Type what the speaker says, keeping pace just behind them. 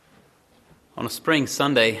On a spring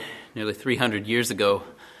Sunday, nearly 300 years ago,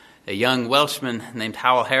 a young Welshman named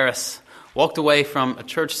Howell Harris walked away from a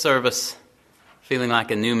church service feeling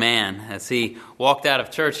like a new man. As he walked out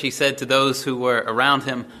of church, he said to those who were around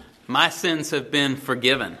him, "My sins have been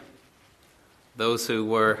forgiven." Those who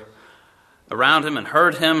were around him and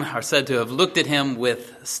heard him are said to have looked at him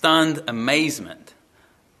with stunned amazement,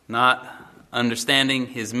 not understanding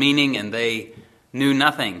his meaning, and they knew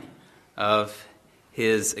nothing of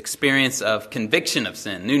his experience of conviction of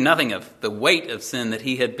sin, knew nothing of the weight of sin that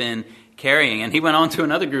he had been carrying. And he went on to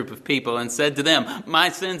another group of people and said to them, "My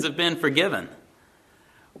sins have been forgiven."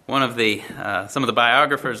 Some of the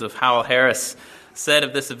biographers of Howell Harris said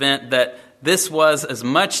of this event that this was as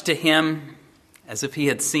much to him as if he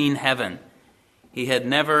had seen heaven. He had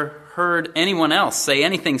never heard anyone else say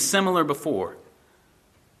anything similar before.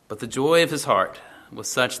 But the joy of his heart was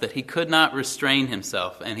such that he could not restrain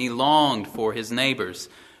himself, and he longed for his neighbors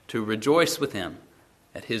to rejoice with him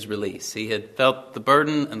at his release. He had felt the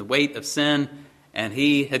burden and the weight of sin, and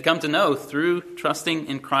he had come to know through trusting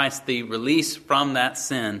in Christ the release from that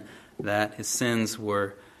sin, that his sins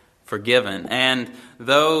were forgiven. And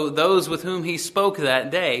though those with whom he spoke that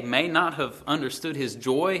day may not have understood his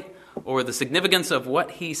joy or the significance of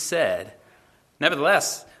what he said,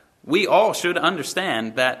 nevertheless, we all should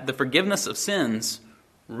understand that the forgiveness of sins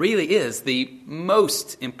really is the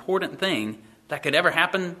most important thing that could ever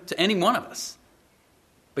happen to any one of us.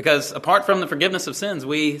 Because apart from the forgiveness of sins,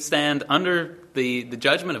 we stand under the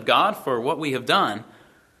judgment of God for what we have done.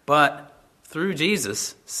 But through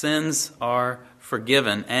Jesus, sins are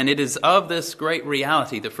forgiven. And it is of this great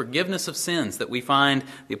reality, the forgiveness of sins, that we find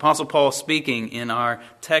the Apostle Paul speaking in our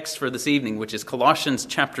text for this evening, which is Colossians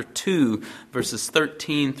chapter 2, verses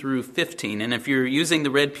 13 through 15. And if you're using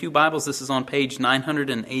the Red Pew Bibles, this is on page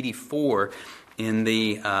 984 in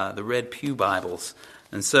the Red Pew Bibles.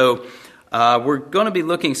 And so we're going to be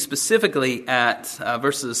looking specifically at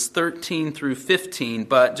verses 13 through 15,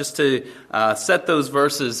 but just to set those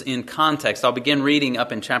verses in context, I'll begin reading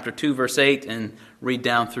up in chapter 2, verse 8, and read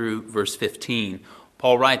down through verse 15.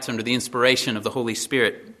 Paul writes under the inspiration of the Holy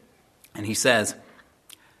Spirit, and he says,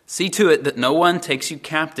 "See to it that no one takes you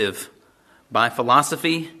captive by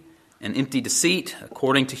philosophy and empty deceit,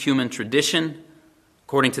 according to human tradition,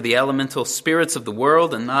 according to the elemental spirits of the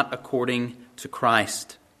world, and not according to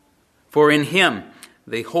Christ. For in him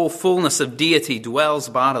the whole fullness of deity dwells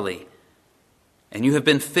bodily, and you have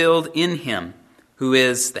been filled in him, who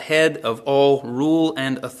is the head of all rule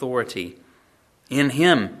and authority. In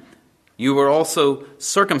him you were also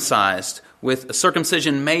circumcised with a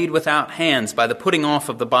circumcision made without hands, by the putting off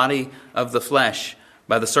of the body of the flesh,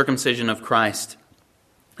 by the circumcision of Christ,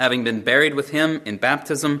 having been buried with him in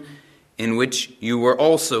baptism, in which you were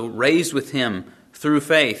also raised with him through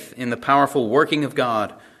faith in the powerful working of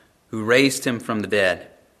God, who raised him from the dead.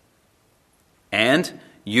 And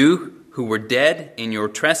you, who were dead in your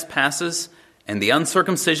trespasses and the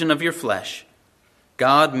uncircumcision of your flesh,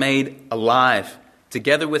 God made alive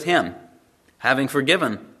together with him, having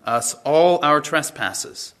forgiven us all our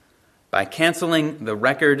trespasses, by canceling the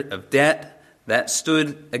record of debt that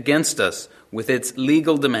stood against us with its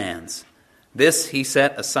legal demands. This he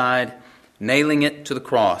set aside, nailing it to the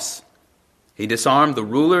cross. He disarmed the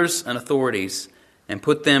rulers and authorities and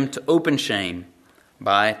put them to open shame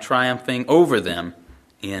by triumphing over them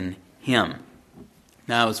in him."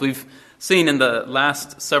 Now, as we've seen in the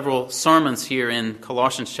last several sermons here in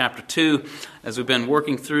Colossians chapter 2, as we've been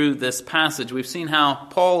working through this passage, we've seen how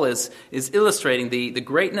Paul is illustrating the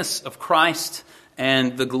greatness of Christ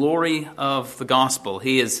and the glory of the gospel.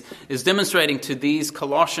 He is demonstrating to these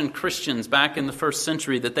Colossian Christians back in the first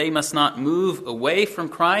century that they must not move away from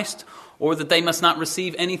Christ, or that they must not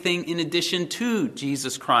receive anything in addition to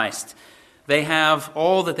Jesus Christ. They have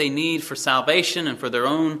all that they need for salvation and for their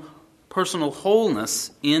own personal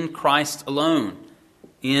wholeness in Christ alone,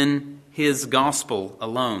 in his gospel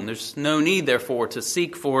alone. There's no need, therefore, to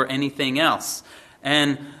seek for anything else.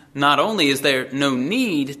 And not only is there no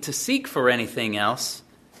need to seek for anything else,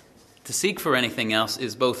 to seek for anything else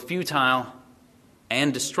is both futile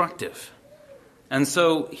and destructive. And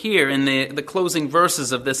so here in the closing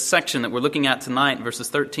verses of this section that we're looking at tonight, verses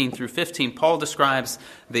 13 through 15, Paul describes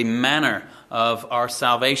the manner of our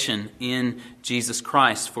salvation in Jesus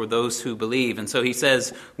Christ for those who believe. And so he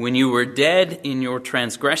says, "When you were dead in your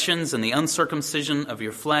transgressions and the uncircumcision of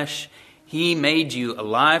your flesh, he made you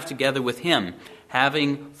alive together with him,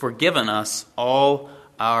 having forgiven us all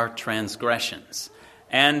our transgressions."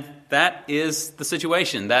 And that is the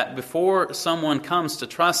situation, that before someone comes to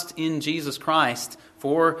trust in Jesus Christ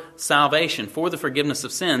for salvation, for the forgiveness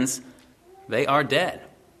of sins, they are dead.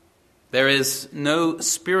 There is no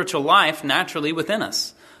spiritual life naturally within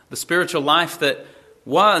us. The spiritual life that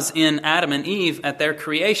was in Adam and Eve at their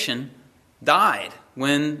creation died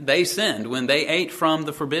when they sinned, when they ate from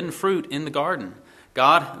the forbidden fruit in the garden.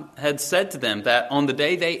 God had said to them that on the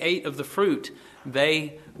day they ate of the fruit,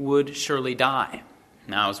 they would surely die.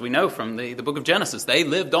 Now, as we know from the book of Genesis, they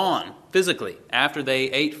lived on physically after they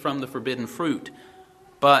ate from the forbidden fruit.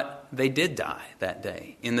 But they did die that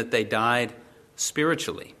day, in that they died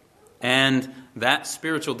spiritually. And that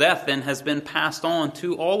spiritual death then has been passed on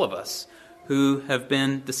to all of us who have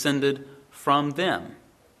been descended from them,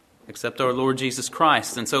 except our Lord Jesus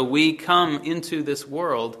Christ. And so we come into this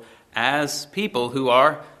world as people who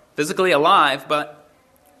are physically alive, but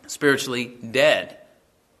spiritually dead.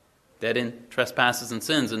 Dead in trespasses and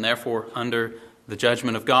sins, and therefore under the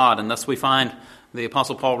judgment of God. And thus we find the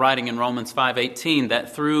Apostle Paul writing in Romans 5:18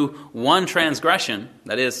 that through one transgression,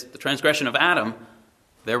 that is, the transgression of Adam,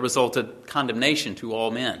 there resulted condemnation to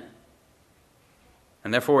all men.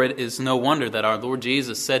 And therefore it is no wonder that our Lord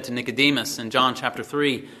Jesus said to Nicodemus in John chapter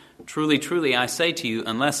 3, "Truly, truly, I say to you,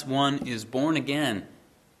 unless one is born again,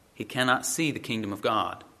 he cannot see the kingdom of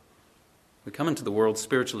God." We come into the world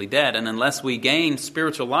spiritually dead, and unless we gain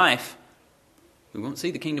spiritual life, we won't see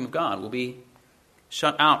the kingdom of God. We'll be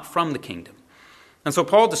shut out from the kingdom. And so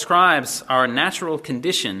Paul describes our natural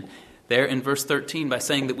condition there in verse 13 by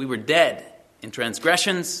saying that we were dead in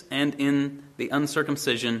transgressions and in the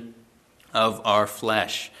uncircumcision of our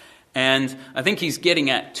flesh. And I think he's getting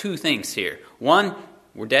at two things here. One,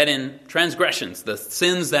 we're dead in transgressions, the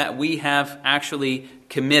sins that we have actually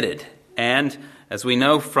committed. And as we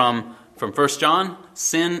know from 1 John,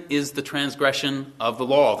 sin is the transgression of the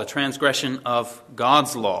law, the transgression of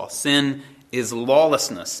God's law. Sin is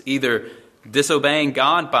lawlessness, either disobeying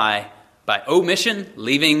God by omission,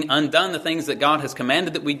 leaving undone the things that God has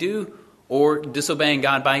commanded that we do, or disobeying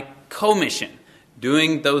God by commission,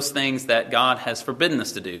 doing those things that God has forbidden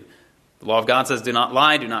us to do. The law of God says, do not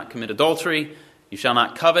lie, do not commit adultery, you shall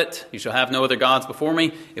not covet, you shall have no other gods before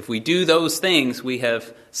me. If we do those things, we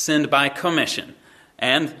have sinned by commission.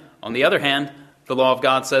 And on the other hand, the law of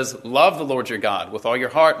God says, love the Lord your God with all your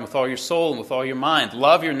heart and with all your soul and with all your mind.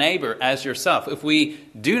 Love your neighbor as yourself. If we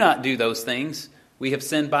do not do those things, we have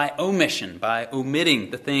sinned by omission, by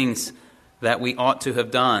omitting the things that we ought to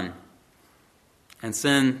have done. And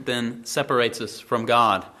sin then separates us from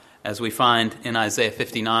God, as we find in Isaiah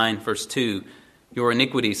 59, verse 2. Your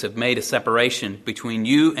iniquities have made a separation between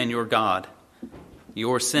you and your God.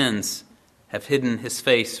 Your sins have hidden his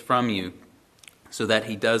face from you, so that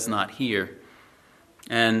he does not hear.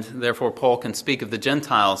 And therefore Paul can speak of the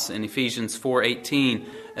Gentiles in Ephesians 4:18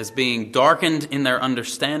 as being darkened in their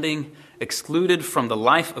understanding, excluded from the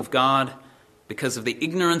life of God because of the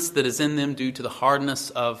ignorance that is in them due to the hardness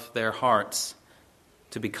of their hearts.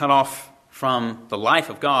 To be cut off from the life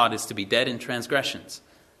of God is to be dead in transgressions.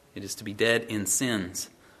 It is to be dead in sins.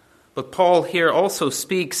 But Paul here also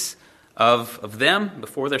speaks of them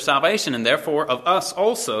before their salvation, and therefore of us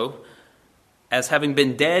also, as having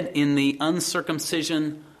been dead in the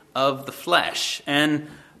uncircumcision of the flesh. And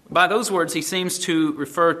by those words, he seems to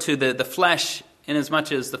refer to the flesh,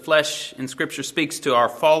 inasmuch as the flesh in Scripture speaks to our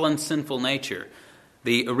fallen sinful nature,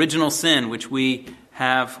 the original sin which we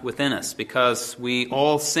have within us. Because we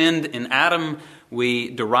all sinned in Adam, we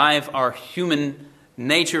derive our human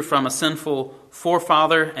nature from a sinful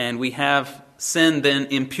forefather, and we have sin then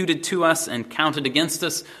imputed to us and counted against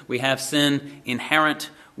us. We have sin inherent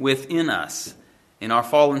within us. In our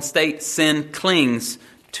fallen state, sin clings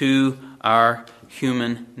to our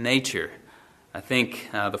human nature. I think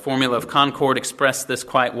the formula of Concord expressed this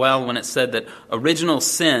quite well when it said that original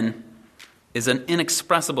sin is an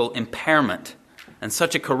inexpressible impairment and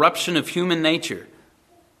such a corruption of human nature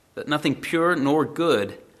that nothing pure nor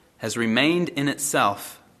good has remained in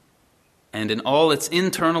itself and in all its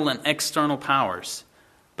internal and external powers,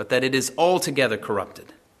 but that it is altogether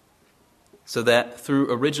corrupted. So that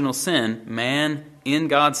through original sin, man in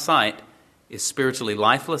God's sight is spiritually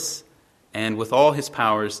lifeless and with all his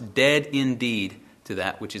powers dead indeed to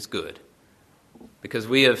that which is good. Because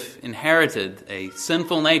we have inherited a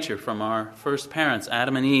sinful nature from our first parents,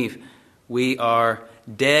 Adam and Eve, we are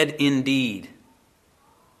dead indeed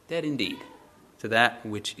to that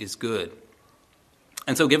which is good.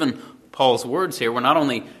 And so given Paul's words here, we're not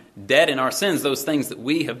only dead in our sins, those things that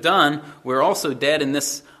we have done, we're also dead in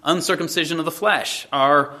this uncircumcision of the flesh,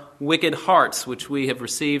 our wicked hearts, which we have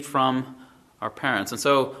received from our parents. And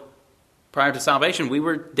so prior to salvation, we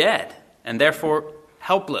were dead and therefore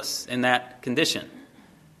helpless in that condition.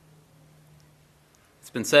 It's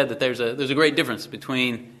been said that there's a great difference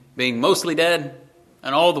between being mostly dead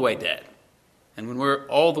and all the way dead. And when we're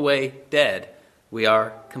all the way dead, we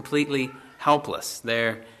are completely helpless.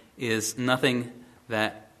 There is nothing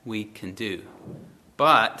that we can do.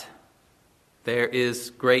 But there is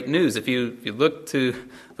great news. If you look to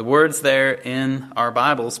the words there in our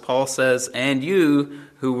Bibles, Paul says, "And you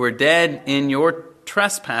who were dead in your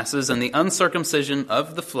trespasses and the uncircumcision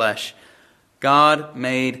of the flesh, God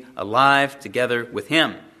made alive together with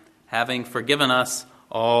him, having forgiven us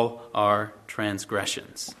all our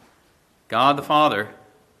transgressions." God the Father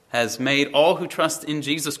has made all who trust in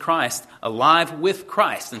Jesus Christ alive with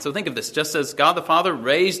Christ. And so think of this, just as God the Father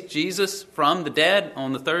raised Jesus from the dead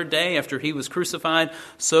on the third day after he was crucified,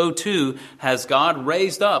 so too has God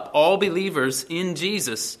raised up all believers in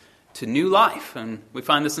Jesus to new life. And we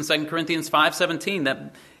find this in 2 Corinthians 5:17,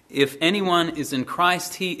 that if anyone is in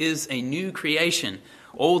Christ, he is a new creation.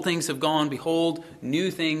 Old things have gone, behold, new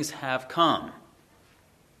things have come.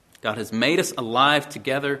 God has made us alive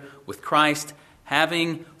together with Christ,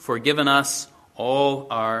 having forgiven us all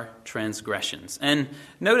our transgressions. And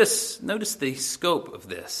notice the scope of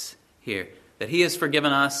this here, that he has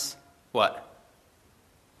forgiven us, what?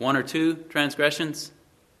 One or two transgressions?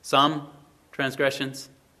 Some transgressions?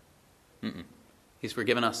 He's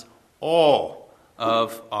forgiven us all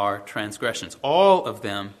of our transgressions. All of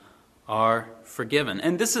them are forgiven.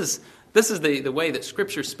 And this is the way that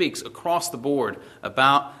Scripture speaks across the board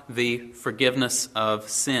about the forgiveness of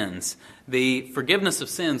sins. The forgiveness of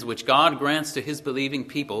sins which God grants to his believing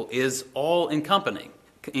people is all encompassing.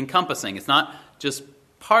 It's not just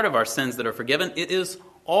part of our sins that are forgiven. It is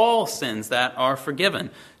all sins that are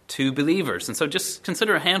forgiven to believers. And so just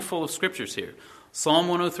consider a handful of scriptures here. Psalm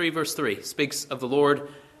 103 verse 3 speaks of the Lord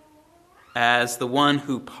as the one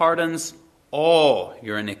who pardons all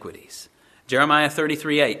your iniquities. Jeremiah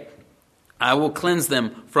 33:8, "I will cleanse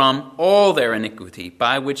them from all their iniquity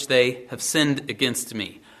by which they have sinned against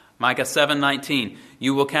me." Micah 7:19,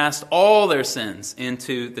 "You will cast all their sins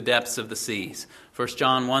into the depths of the seas." 1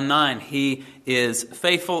 John 1:9, "He is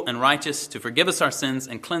faithful and righteous to forgive us our sins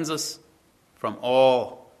and cleanse us from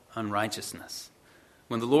all unrighteousness."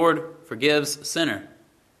 When the Lord forgives a sinner,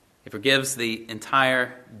 he forgives the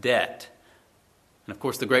entire debt. And of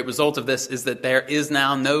course, the great result of this is that there is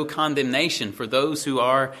now no condemnation for those who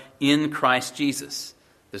are in Christ Jesus.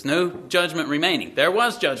 There's no judgment remaining. There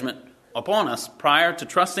was judgment upon us prior to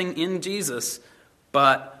trusting in Jesus,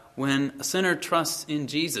 but when a sinner trusts in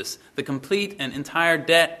Jesus, the complete and entire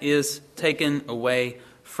debt is taken away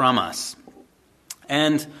from us.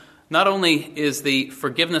 And not only is the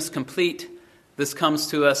forgiveness complete, this comes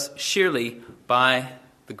to us sheerly by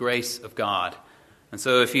the grace of God. And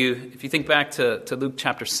so if you think back to Luke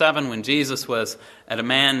chapter 7, when Jesus was at a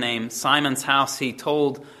man named Simon's house, he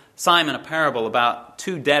told Simon a parable about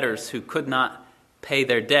two debtors who could not pay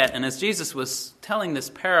their debt. And as Jesus was telling this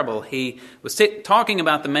parable, he was talking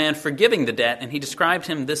about the man forgiving the debt, and he described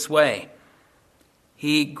him this way: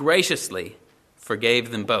 he graciously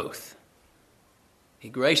forgave them both. He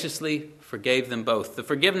graciously forgave them both. The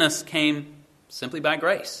forgiveness came simply by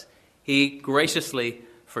grace. He graciously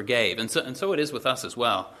forgave. And so it is with us as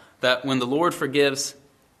well, that when the Lord forgives,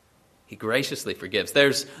 he graciously forgives.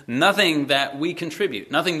 There's nothing that we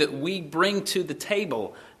contribute, nothing that we bring to the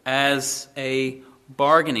table as a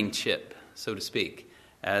bargaining chip, so to speak.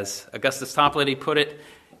 As Augustus Toplady put it,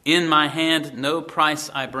 "In my hand no price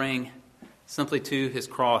I bring, simply to his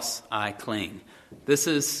cross I cling." This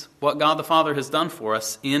is what God the Father has done for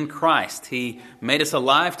us in Christ. He made us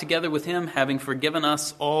alive together with him, having forgiven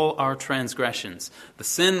us all our transgressions. The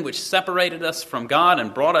sin which separated us from God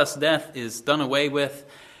and brought us death is done away with,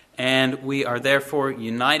 and we are therefore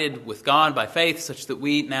united with God by faith, such that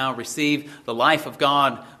we now receive the life of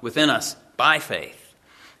God within us by faith.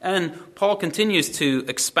 And Paul continues to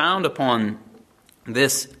expound upon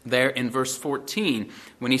this there in verse 14,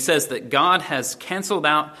 when he says that God has canceled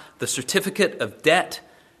out the certificate of debt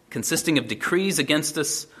consisting of decrees against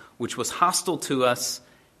us, which was hostile to us,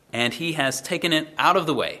 and he has taken it out of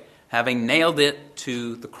the way, having nailed it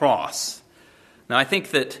to the cross. Now, I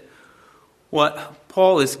think that what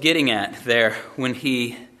Paul is getting at there when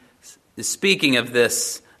he is speaking of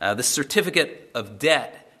this certificate of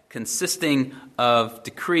debt consisting of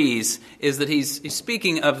decrees is that he's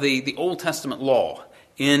speaking of the Old Testament law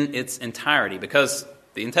in its entirety, because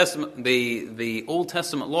the Old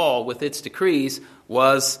Testament law with its decrees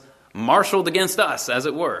was marshaled against us, as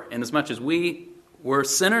it were, inasmuch as we were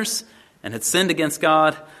sinners and had sinned against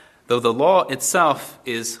God. Though the law itself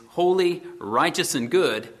is holy, righteous, and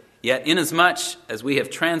good, yet inasmuch as we have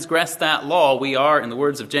transgressed that law, we are, in the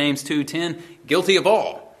words of James 2:10, guilty of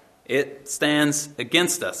all. It stands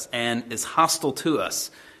against us and is hostile to us.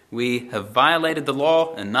 We have violated the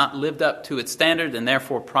law and not lived up to its standard, and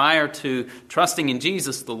therefore prior to trusting in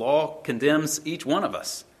Jesus, the law condemns each one of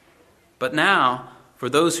us. But now, for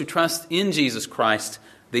those who trust in Jesus Christ,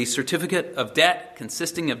 the certificate of debt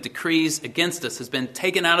consisting of decrees against us has been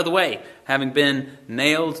taken out of the way, having been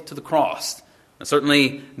nailed to the cross. Now,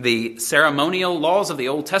 certainly the ceremonial laws of the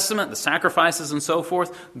Old Testament, the sacrifices and so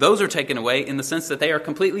forth, those are taken away in the sense that they are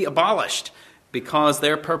completely abolished because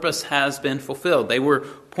their purpose has been fulfilled. They were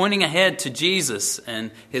pointing ahead to Jesus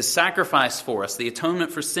and his sacrifice for us, the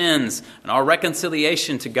atonement for sins, and our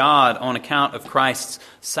reconciliation to God on account of Christ's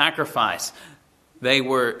sacrifice. They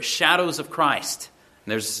were shadows of Christ.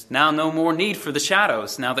 There's now no more need for the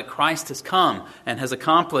shadows now that Christ has come and has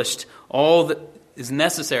accomplished all that is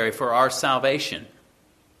necessary for our salvation.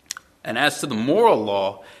 And as to the moral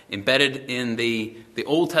law embedded in the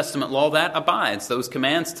Old Testament law, that abides. Those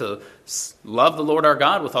commands to love the Lord our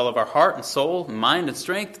God with all of our heart and soul, mind and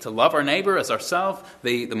strength, to love our neighbor as ourselves,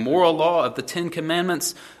 the moral law of the Ten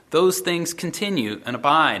Commandments, those things continue and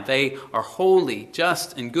abide. They are holy,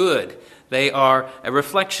 just, and good. They are a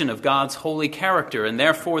reflection of God's holy character, and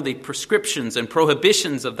therefore the prescriptions and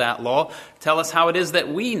prohibitions of that law tell us how it is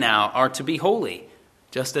that we now are to be holy,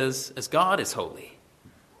 just as God is holy.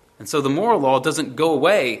 And so the moral law doesn't go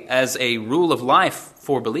away as a rule of life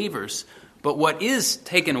for believers, but what is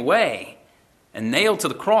taken away and nailed to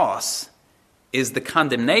the cross is the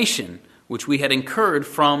condemnation which we had incurred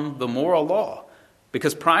from the moral law.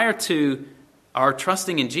 Because prior to our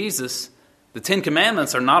trusting in Jesus, the Ten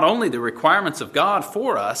Commandments are not only the requirements of God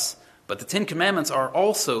for us, but the Ten Commandments are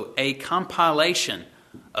also a compilation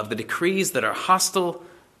of the decrees that are hostile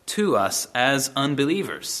to us as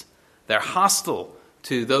unbelievers. They're hostile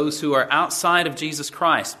to those who are outside of Jesus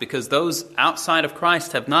Christ, because those outside of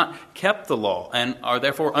Christ have not kept the law and are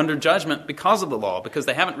therefore under judgment because of the law, because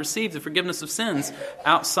they haven't received the forgiveness of sins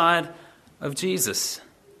outside of Jesus.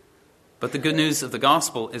 But the good news of the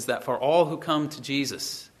gospel is that for all who come to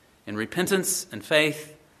Jesus in repentance and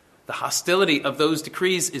faith, the hostility of those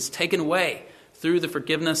decrees is taken away through the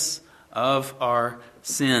forgiveness of our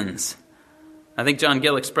sins. I think John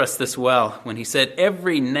Gill expressed this well when he said,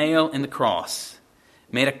 "Every nail in the cross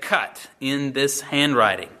made a cut in this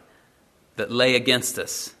handwriting that lay against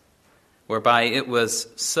us, whereby it was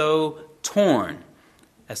so torn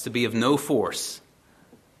as to be of no force.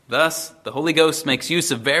 Thus, the Holy Ghost makes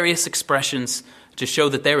use of various expressions to show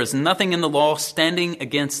that there is nothing in the law standing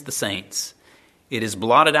against the saints. It is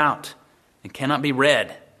blotted out and cannot be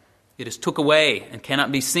read. It is took away and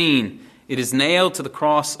cannot be seen. It is nailed to the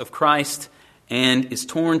cross of Christ and is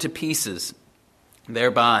torn to pieces.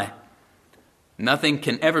 Thereby, nothing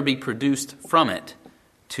can ever be produced from it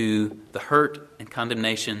to the hurt and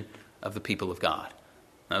condemnation of the people of God."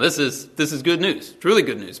 Now this is good news, truly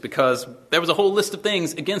good news, because there was a whole list of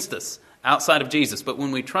things against us outside of Jesus. But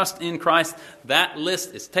when we trust in Christ, that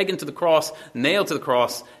list is taken to the cross, nailed to the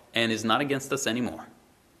cross, and is not against us anymore.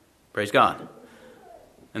 Praise God.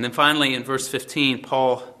 And then finally in verse 15,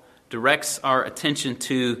 Paul directs our attention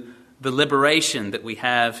to the liberation that we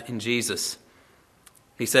have in Jesus.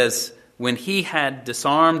 He says, "When he had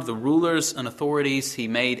disarmed the rulers and authorities, he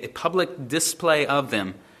made a public display of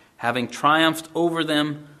them, having triumphed over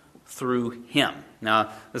them through him."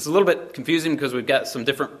 Now, this is a little bit confusing because we've got some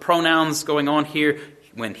different pronouns going on here.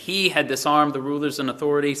 When he had disarmed the rulers and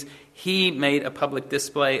authorities, he made a public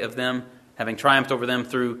display of them, having triumphed over them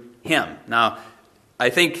through him. Now,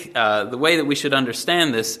 I think the way that we should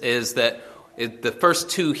understand this is that the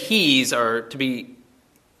first two he's are to be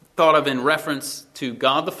thought of in reference to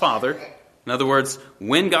God the Father. In other words,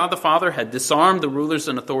 when God the Father had disarmed the rulers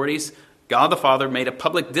and authorities, God the Father made a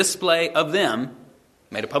public display of them,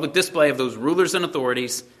 made a public display of those rulers and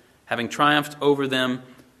authorities, having triumphed over them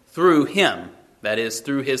through him, that is,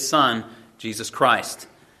 through his Son, Jesus Christ.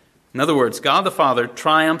 In other words, God the Father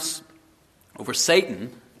triumphs over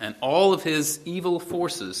Satan and all of his evil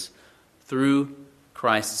forces through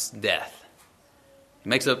Christ's death. He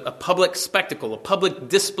makes a public spectacle, a public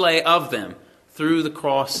display of them through the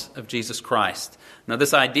cross of Jesus Christ. Now,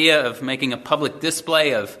 this idea of making a public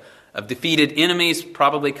display of defeated enemies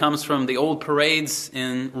probably comes from the old parades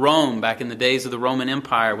in Rome back in the days of the Roman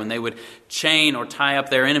Empire, when they would chain or tie up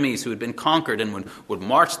their enemies who had been conquered and would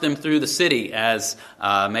march them through the city as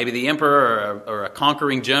maybe the emperor or a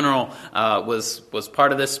conquering general was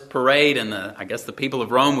part of this parade, and I guess the people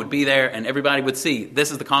of Rome would be there, and everybody would see, this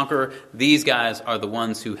is the conqueror, these guys are the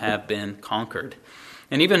ones who have been conquered.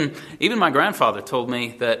 And even my grandfather told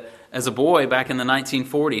me that as a boy back in the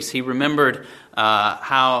 1940s, he remembered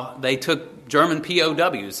how they took German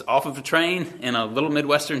POWs off of a train in a little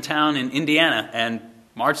Midwestern town in Indiana and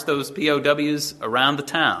marched those POWs around the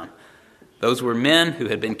town. Those were men who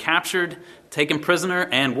had been captured, taken prisoner,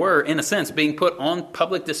 and were, in a sense, being put on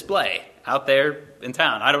public display out there in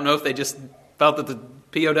town. I don't know if they just felt that the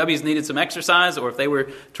POWs needed some exercise or if they were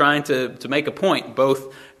trying to make a point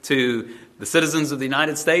both to the citizens of the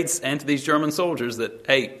United States and to these German soldiers that,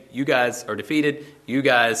 hey, you guys are defeated, you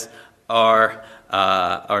guys are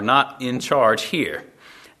not in charge here.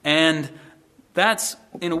 And that's,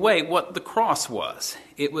 in a way, what the cross was.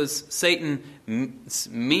 It was Satan's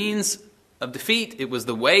means of defeat. It was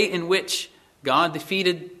the way in which God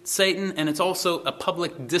defeated Satan, and it's also a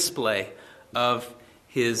public display of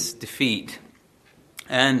his defeat.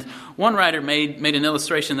 And one writer made an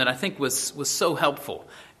illustration that I think was so helpful.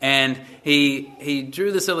 And he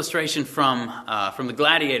drew this illustration from the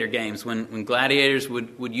gladiator games when gladiators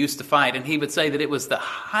would used to fight. And he would say that it was the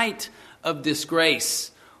height of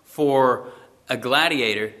disgrace for a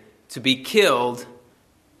gladiator to be killed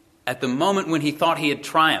at the moment when he thought he had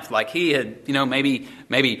triumphed. Like he had,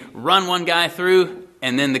 maybe run one guy through,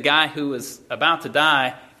 and then the guy who was about to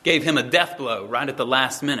die gave him a death blow right at the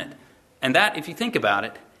last minute. And that, if you think about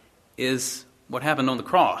it, is what happened on the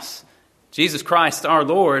cross. Jesus Christ, our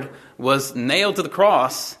Lord, was nailed to the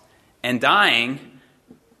cross and dying,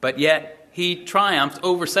 but yet he triumphed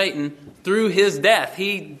over Satan through his death.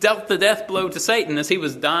 He dealt the death blow to Satan as he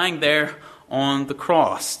was dying there on the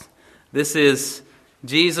cross. This is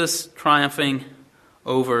Jesus triumphing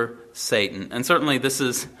over Satan. And certainly this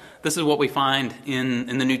is what we find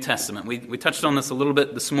in the New Testament. We touched on this a little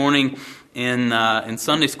bit this morning in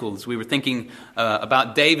Sunday school as we were thinking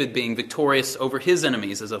about David being victorious over his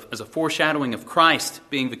enemies as a foreshadowing of Christ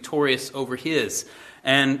being victorious over his.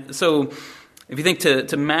 And so if you think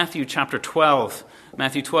to Matthew chapter 12,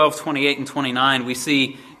 Matthew 12, 28 and 29, we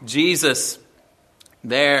see Jesus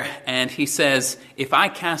there, and he says, "If I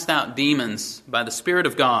cast out demons by the Spirit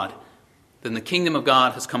of God, then the kingdom of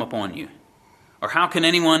God has come upon you. Or how can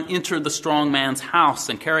anyone enter the strong man's house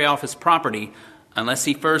and carry off his property unless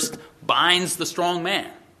he first binds the strong man?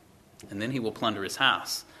 And then he will plunder his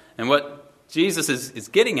house." And what Jesus is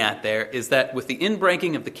getting at there is that with the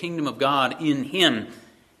inbreaking of the kingdom of God in him,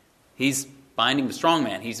 he's binding the strong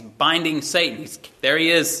man. He's binding Satan. There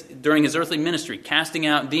he is during his earthly ministry, casting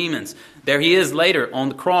out demons. There he is later on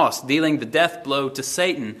the cross, dealing the death blow to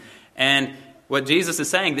Satan. And what Jesus is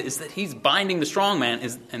saying is that he's binding the strong man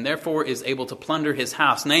and therefore is able to plunder his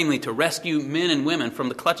house, namely to rescue men and women from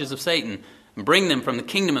the clutches of Satan and bring them from the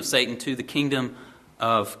kingdom of Satan to the kingdom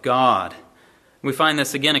of God. We find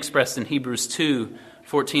this again expressed in Hebrews 2,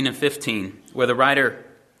 14 and 15, where the writer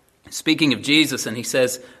is speaking of Jesus, and he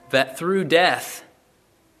says that through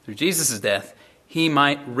Jesus' death, he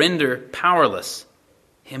might render powerless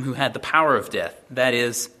him who had the power of death, that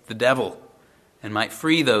is, the devil, and might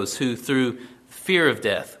free those who, through fear of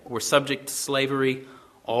death, were subject to slavery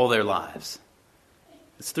all their lives.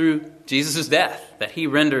 It's through Jesus' death that he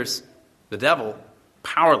renders the devil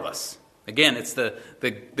powerless. Again, it's the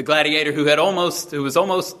gladiator who was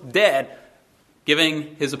almost dead,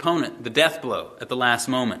 giving his opponent the death blow at the last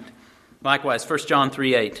moment. Likewise, 1 John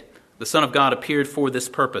 3:8, the Son of God appeared for this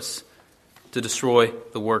purpose, to destroy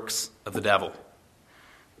the works of the devil.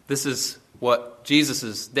 This is what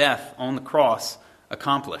Jesus' death on the cross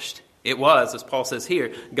accomplished. It was, as Paul says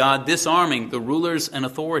here, God disarming the rulers and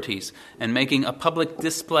authorities and making a public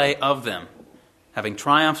display of them, having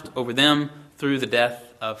triumphed over them through the death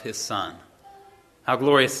of his Son. How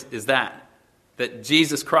glorious is that? That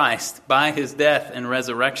Jesus Christ, by his death and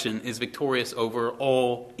resurrection, is victorious over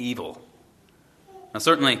all evil. Now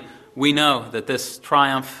certainly, we know that this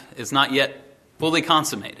triumph is not yet fully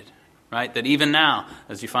consummated. Right? That even now,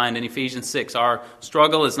 as you find in Ephesians 6, our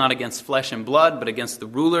struggle is not against flesh and blood, but against the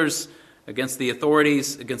rulers, against the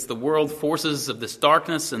authorities, against the world forces of this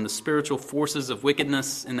darkness and the spiritual forces of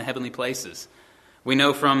wickedness in the heavenly places. We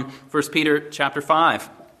know from 1 Peter chapter 5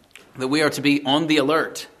 that we are to be on the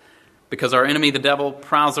alert because our enemy, the devil,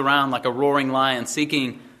 prowls around like a roaring lion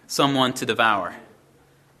seeking someone to devour.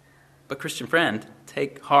 But Christian friend,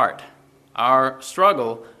 take heart. Our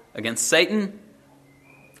struggle against Satan,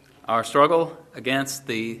 our struggle against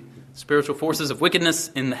the spiritual forces of wickedness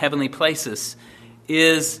in the heavenly places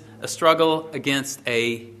is a struggle against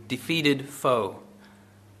a defeated foe.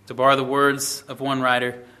 To borrow the words of one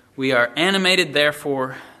writer, we are animated,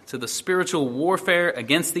 therefore, to the spiritual warfare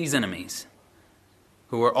against these enemies,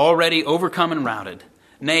 who are already overcome and routed,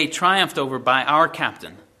 nay, triumphed over by our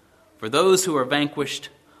captain. For those who are vanquished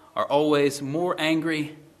are always more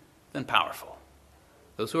angry than powerful.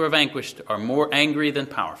 Those who are vanquished are more angry than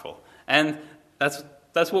powerful. And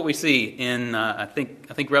that's what we see in, I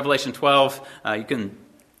think Revelation 12. You can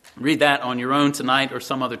Read that on your own tonight or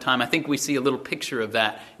some other time. I think we see a little picture of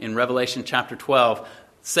that in Revelation chapter 12.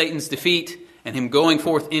 Satan's defeat and him going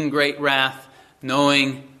forth in great wrath,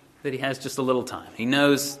 knowing that he has just a little time. He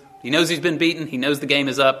knows he's been beaten. He knows the game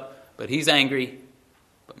is up, but he's angry,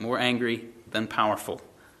 but more angry than powerful.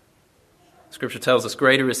 Scripture tells us,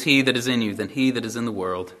 greater is he that is in you than he that is in the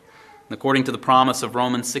world. And according to the promise of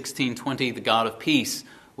Romans 16:20, the God of peace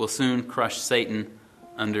will soon crush Satan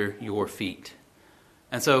under your feet.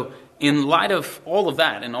 And so, in light of all of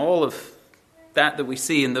that, and all of that we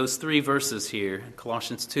see in those three verses here,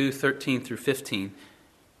 Colossians 2:13 through 15,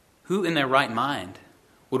 who in their right mind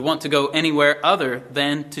would want to go anywhere other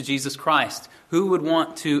than to Jesus Christ? Who would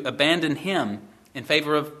want to abandon him in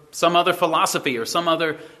favor of some other philosophy or some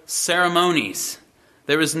other ceremonies?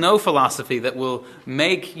 There is no philosophy that will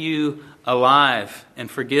make you alive and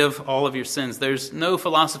forgive all of your sins. There's no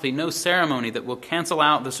philosophy, no ceremony that will cancel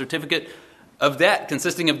out the certificate of debt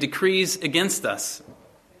consisting of decrees against us.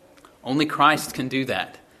 Only Christ can do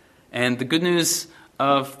that. And the good news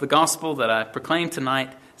of the gospel that I proclaim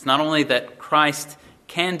tonight is not only that Christ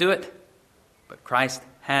can do it, but Christ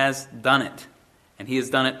has done it. And he has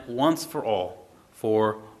done it once for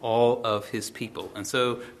all of his people. And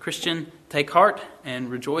so, Christian, take heart and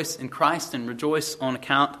rejoice in Christ and rejoice on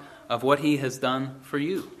account of what he has done for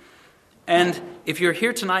you. And if you're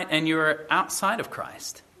here tonight and you're outside of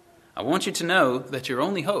Christ, I want you to know that your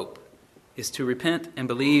only hope is to repent and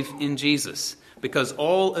believe in Jesus. Because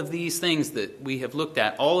all of these things that we have looked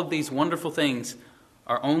at, all of these wonderful things,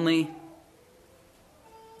 are only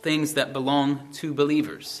things that belong to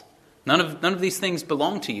believers. None of these things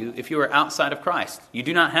belong to you if you are outside of Christ. You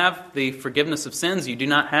do not have the forgiveness of sins. You do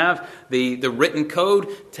not have the written code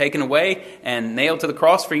taken away and nailed to the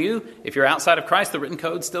cross for you. If you're outside of Christ, the written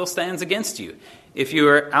code still stands against you. If you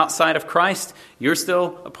are outside of Christ, you're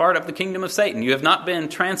still a part of the kingdom of Satan. You have not been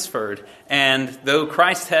transferred. And though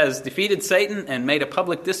Christ has defeated Satan and made a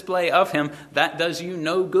public display of him, that does you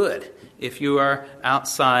no good if you are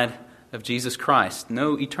outside of Jesus Christ.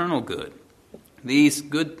 No eternal good. These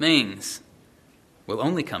good things will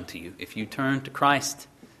only come to you if you turn to Christ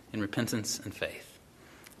in repentance and faith.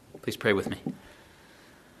 Please pray with me.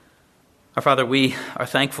 Our Father, we are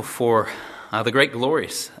thankful for the great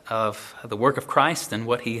glories of the work of Christ and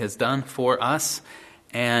what he has done for us.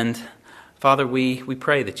 And Father, we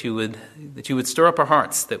pray that you would stir up our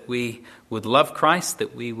hearts, that we would love Christ,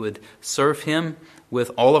 that we would serve him with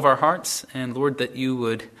all of our hearts. And Lord, that you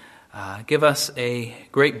would give us a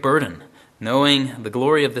great burden. Knowing the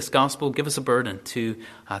glory of this gospel, give us a burden to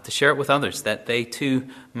share it with others, that they too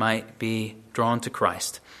might be drawn to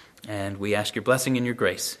Christ. And we ask your blessing and your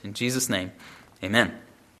grace. In Jesus' name, amen.